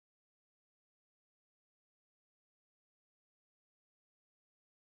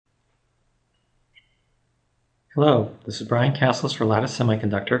Hello, this is Brian Castles for Lattice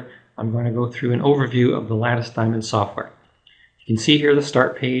Semiconductor. I'm going to go through an overview of the Lattice Diamond software. You can see here the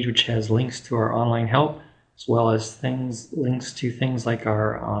start page, which has links to our online help, as well as links to things like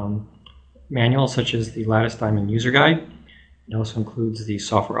our manual, such as the Lattice Diamond user guide. It also includes the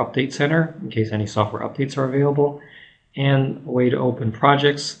software update center, in case any software updates are available, and a way to open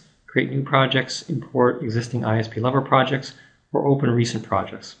projects, create new projects, import existing ISP level projects, or open recent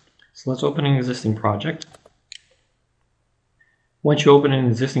projects. So let's open an existing project. Once you open an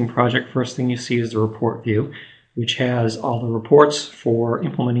existing project, first thing you see is the report view, which has all the reports for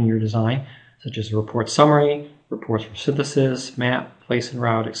implementing your design, such as a report summary, reports for synthesis, map, place and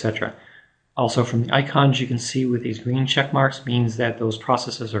route, etc. Also from the icons you can see with these green check marks means that those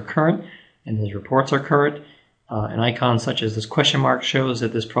processes are current and those reports are current. An icon such as this question mark shows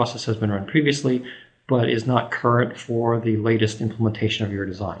that this process has been run previously, but is not current for the latest implementation of your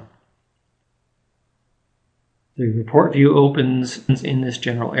design. The report view opens in this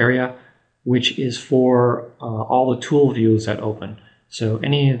general area, which is for all the tool views that open. So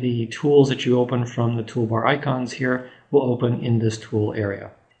any of the tools that you open from the toolbar icons here will open in this tool area.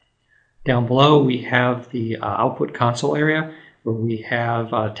 Down below we have the output console area, where we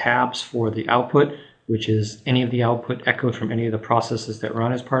have tabs for the output, which is any of the output echoed from any of the processes that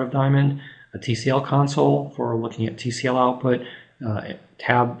run as part of Diamond, a TCL console for looking at TCL output, a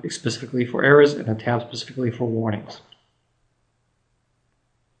tab specifically for errors, and a tab specifically for warnings.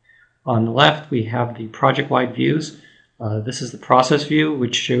 On the left, we have the project-wide views. This is the process view,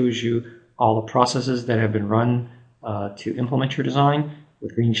 which shows you all the processes that have been run to implement your design,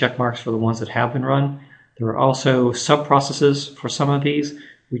 with green check marks for the ones that have been run. There are also sub-processes for some of these,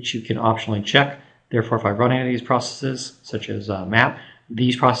 which you can optionally check. Therefore, if I run any of these processes, such as map,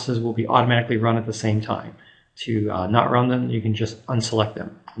 these processes will be automatically run at the same time. To not run them, you can just unselect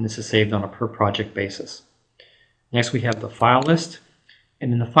them, and this is saved on a per project basis. Next, we have the file list,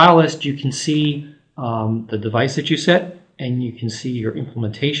 and in the file list you can see the device that you set, and you can see your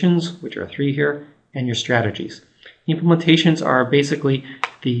implementations, which are 3 here, and your strategies. Implementations are basically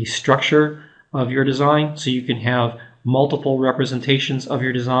the structure of your design, so you can have multiple representations of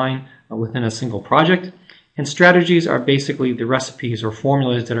your design within a single project, and strategies are basically the recipes or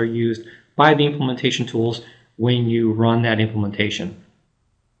formulas that are used by the implementation tools when you run that implementation.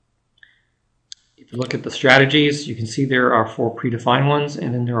 If you look at the strategies, you can see there are 4 predefined ones,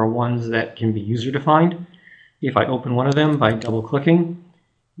 and then there are ones that can be user-defined. If I open one of them by double-clicking,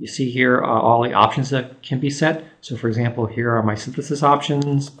 you see here all the options that can be set. So for example, here are my synthesis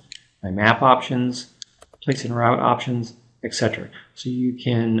options, my map options, place and route options, etc. So you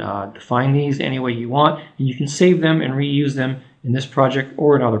can define these any way you want, and you can save them and reuse them in this project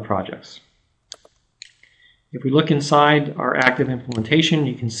or in other projects. If we look inside our active implementation,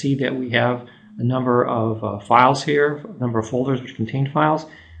 you can see that we have a number of files here, a number of folders which contain files.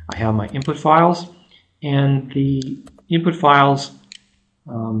 I have my input files, and the input files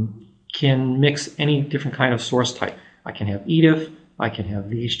can mix any different kind of source type. I can have EDIF, I can have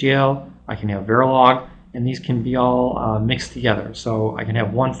VHDL, I can have Verilog, and these can be all mixed together. So I can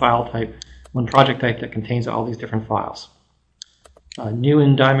have one file type, one project type that contains all these different files. New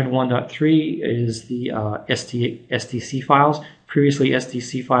in Diamond 1.3 is the SDC files. Previously,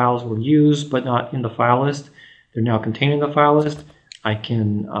 SDC files were used but not in the file list. They're now contained in the file list. I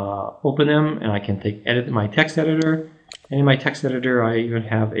can open them, and I can edit my text editor. And in my text editor, I even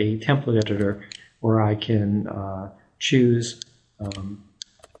have a template editor where I can choose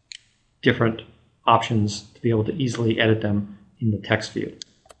different options to be able to easily edit them in the text view.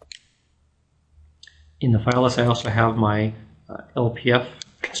 In the file list, I also have my LPF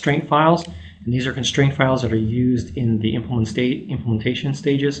constraint files, and these are constraint files that are used in the implementation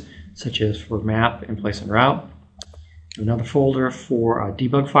stages, such as for map and place and route. Another folder for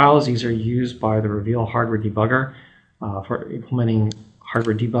debug files. These are used by the Reveal hardware debugger for implementing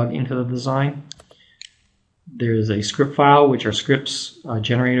hardware debug into the design. There's a script file, which are scripts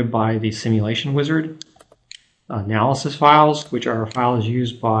generated by the simulation wizard. Analysis files, which are files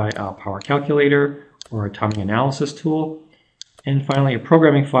used by a power calculator or a timing analysis tool. And finally, a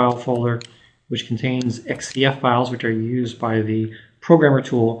programming file folder, which contains XCF files, which are used by the programmer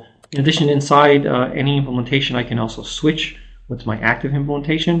tool. In addition, inside any implementation, I can also switch what's my active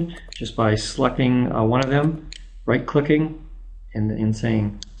implementation just by selecting one of them, right-clicking, and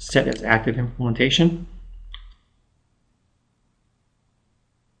saying Set as Active Implementation.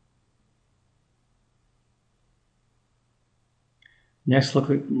 Next,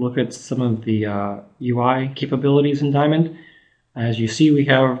 look at some of the UI capabilities in Diamond. As you see, we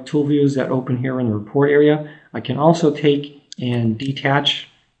have tool views that open here in the report area. I can also take and detach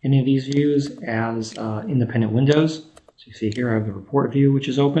any of these views as independent windows. So you see here I have the report view which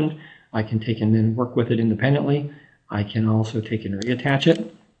is opened. I can take and then work with it independently. I can also take and reattach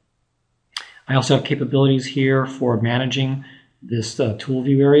it. I also have capabilities here for managing this tool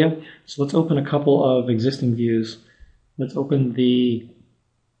view area. So let's open a couple of existing views. Let's open the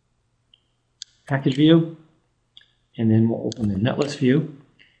package view, and then we'll open the netlist view.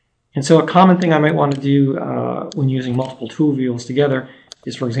 And so a common thing I might want to do when using multiple tool views together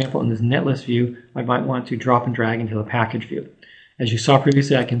is, for example, in this netlist view, I might want to drop and drag into the package view. As you saw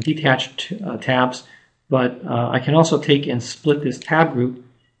previously, I can detach tabs, but I can also take and split this tab group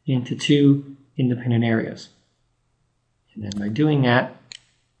into two independent areas. And then by doing that,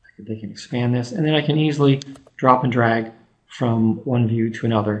 they can expand this, and then I can easily drop and drag from one view to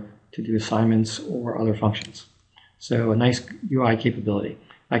another to do assignments or other functions. So a nice UI capability.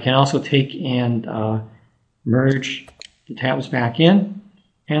 I can also take and merge the tabs back in,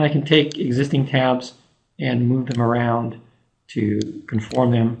 and I can take existing tabs and move them around to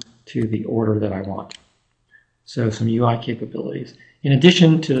conform them to the order that I want. So some UI capabilities. In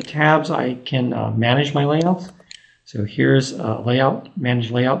addition to the tabs, I can manage my layouts. So here's a layout,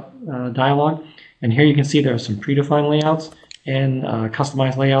 manage layout dialog, and here you can see there are some predefined layouts and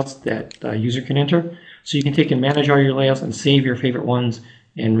customized layouts that a user can enter. So you can take and manage all your layouts and save your favorite ones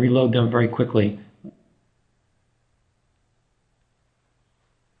and reload them very quickly.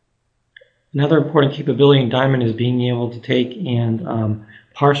 Another important capability in Diamond is being able to take and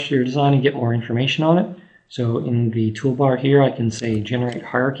parse your design and get more information on it. So in the toolbar here, I can say generate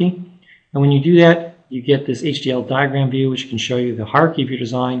hierarchy. And when you do that, you get this HDL diagram view, which can show you the hierarchy of your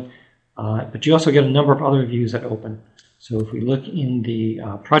design, but you also get a number of other views that open. So if we look in the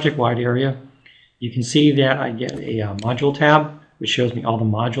project-wide area, you can see that I get a module tab, which shows me all the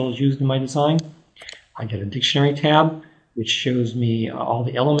modules used in my design. I get a dictionary tab, which shows me all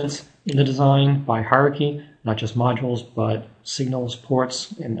the elements in the design by hierarchy, not just modules, but signals,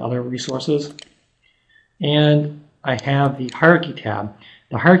 ports, and other resources. And I have the hierarchy tab.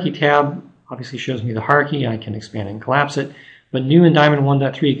 The hierarchy tab obviously shows me the hierarchy. I can expand and collapse it. But new in Diamond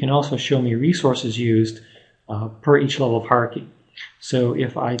 1.3 can also show me resources used per each level of hierarchy. So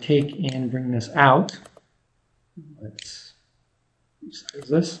if I take and bring this out, let's resize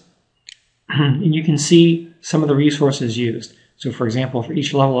this, and you can see some of the resources used. So for example, for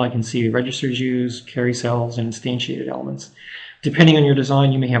each level I can see registers used, carry cells, and instantiated elements. Depending on your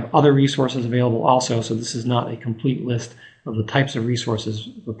design, you may have other resources available also, so this is not a complete list of the types of resources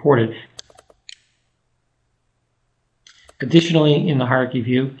reported. Additionally, in the hierarchy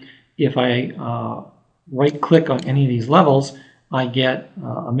view, if I right-click on any of these levels, I get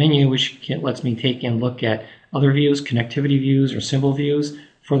a menu which lets me take and look at other views, connectivity views, or symbol views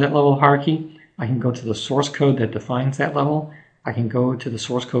for that level of hierarchy. I can go to the source code that defines that level. I can go to the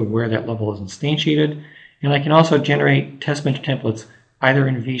source code where that level is instantiated. And I can also generate test bench templates either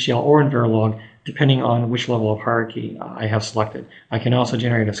in VHDL or in Verilog, depending on which level of hierarchy I have selected. I can also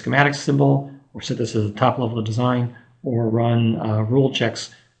generate a schematic symbol or set this as the top level of design, or run rule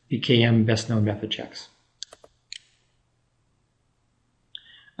checks, BKM best known method checks.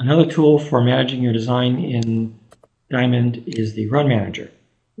 Another tool for managing your design in Diamond is the Run Manager,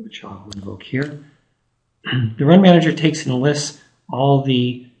 which I'll invoke here. The Run Manager takes and lists all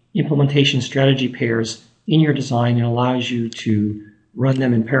the implementation strategy pairs in your design and allows you to run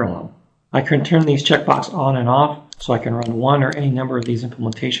them in parallel. I can turn these checkboxes on and off, so I can run one or any number of these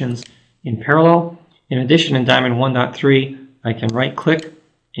implementations in parallel. In addition, in Diamond 1.3, I can right-click,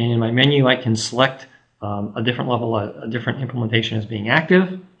 and in my menu I can select a different level, a different implementation as being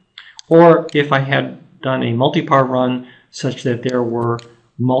active. Or if I had done a multi-par run such that there were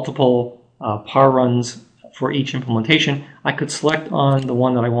multiple par runs for each implementation, I could select on the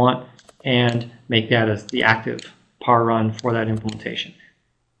one that I want and make that as the active par run for that implementation.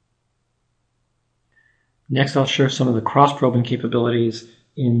 Next, I'll show some of the cross-probing capabilities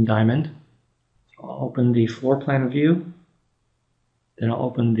in Diamond. I'll open the floor plan view, then I'll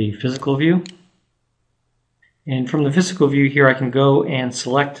open the physical view. And from the physical view here, I can go and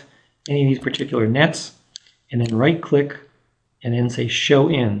select any of these particular nets, and then right-click, and then say Show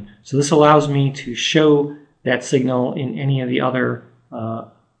In. So this allows me to show that signal in any of the other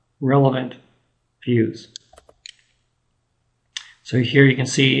relevant views. So here you can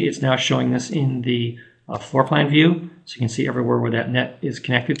see it's now showing this in the floor plan view, so you can see everywhere where that net is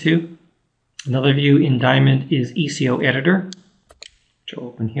connected to. Another view in Diamond is ECO Editor, which I'll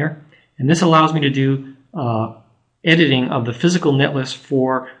open here. And this allows me to do editing of the physical netlist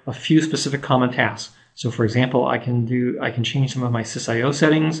for a few specific common tasks. So for example, I can change some of my SysIO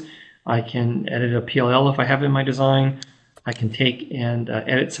settings. I can edit a PLL if I have it in my design. I can take and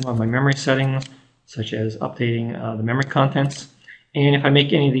edit some of my memory settings, such as updating the memory contents. And if I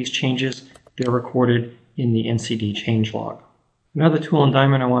make any of these changes, they're recorded in the NCD changelog. Another tool in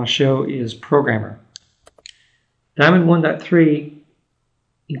Diamond I want to show is Programmer. Diamond 1.3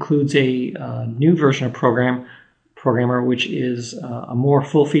 includes a new version of Programmer, which is a more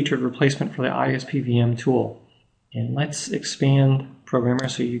full-featured replacement for the ISPVM tool. And let's expand Programmer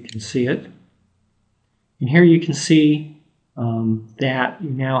so you can see it. And here you can see that you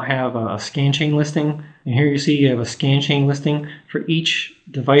now have a scan chain listing. And here you see you have a scan chain listing. For each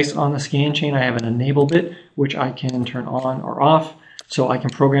device on the scan chain, I have an enable bit, which I can turn on or off. So I can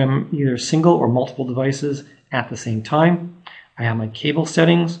program either single or multiple devices at the same time. I have my cable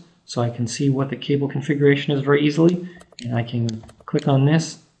settings, so I can see what the cable configuration is very easily. And I can click on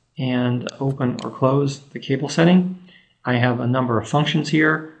this and open or close the cable setting. I have a number of functions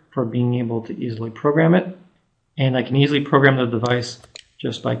here for being able to easily program it. And I can easily program the device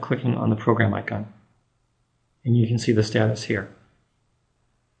just by clicking on the program icon. And you can see the status here.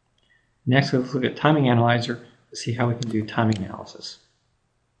 Next, let's look at Timing Analyzer to see how we can do timing analysis.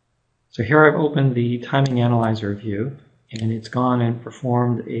 So here I've opened the Timing Analyzer view, and it's gone and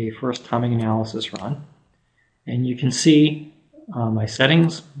performed a first timing analysis run. And you can see my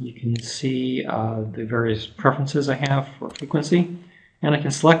settings. You can see the various preferences I have for frequency. And I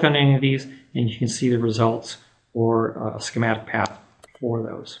can select on any of these, and you can see the results or a schematic path for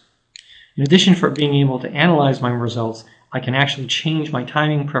those. In addition, for being able to analyze my results, I can actually change my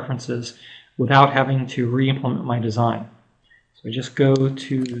timing preferences without having to re-implement my design. So I just go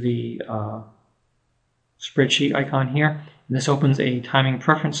to the spreadsheet icon here, and this opens a timing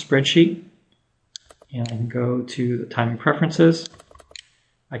preference spreadsheet. And I can go to the timing preferences.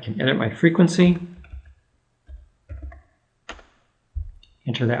 I can edit my frequency,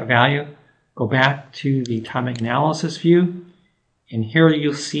 enter that value, go back to the timing analysis view, and here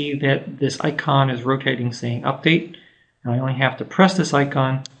you'll see that this icon is rotating saying update. And I only have to press this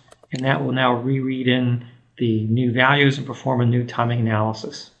icon, and that will now reread in the new values and perform a new timing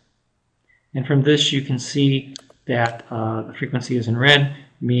analysis. And from this you can see that the frequency is in red,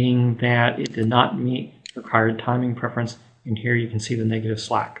 meaning that it did not meet required timing preference, and here you can see the negative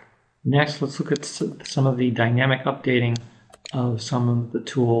slack. Next, let's look at some of the dynamic updating of some of the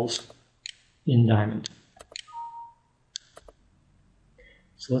tools in Diamond.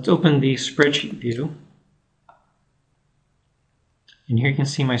 So let's open the spreadsheet view. And here you can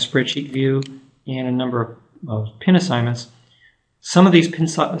see my spreadsheet view and a number of pin assignments. Some of these pin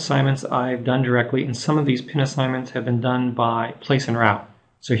assignments I've done directly, and some of these pin assignments have been done by place and route.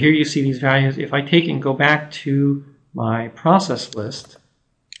 So here you see these values. If I take and go back to my process list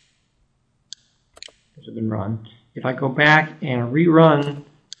that have been run, if I go back and rerun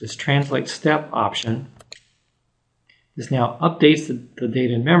this translate step option, this now updates the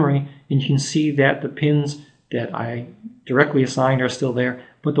data in memory, and you can see that the pins that I directly assigned are still there,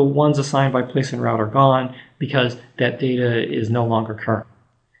 but the ones assigned by place and route are gone because that data is no longer current.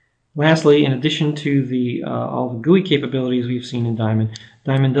 Lastly, in addition to all the GUI capabilities we've seen in Diamond,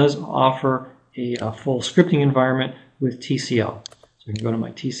 Diamond does offer a full scripting environment with TCL. So you can go to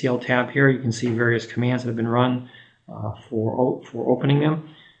my TCL tab here. You can see various commands that have been run for opening them.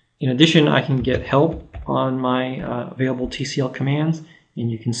 In addition, I can get help on my available TCL commands, and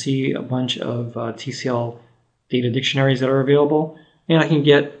you can see a bunch of TCL data dictionaries that are available, and I can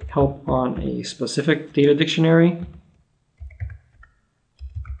get help on a specific data dictionary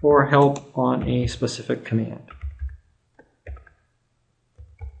or help on a specific command.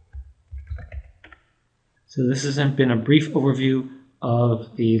 So this has been a brief overview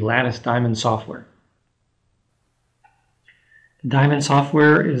of the Lattice Diamond software. Diamond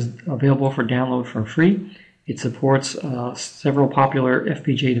software is available for download for free. It supports several popular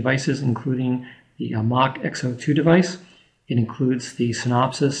FPGA devices, including the Mach X02 device. It includes the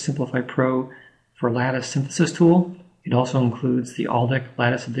Synopsys Simplify Pro for Lattice synthesis tool. It also includes the Aldec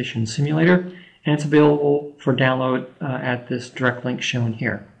Lattice Edition simulator, and it's available for download at this direct link shown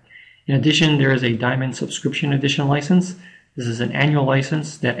here. In addition, there is a Diamond Subscription Edition license. This is an annual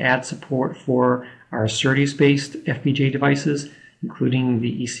license that adds support for our SerDes-based FPGA devices, including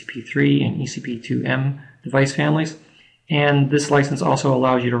the ECP3 and ECP2M device families. And this license also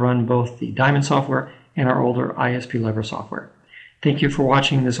allows you to run both the Diamond software and our older ISP Lever software. Thank you for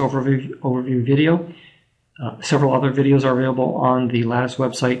watching this overview video. Several other videos are available on the Lattice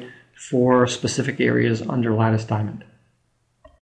website for specific areas under Lattice Diamond.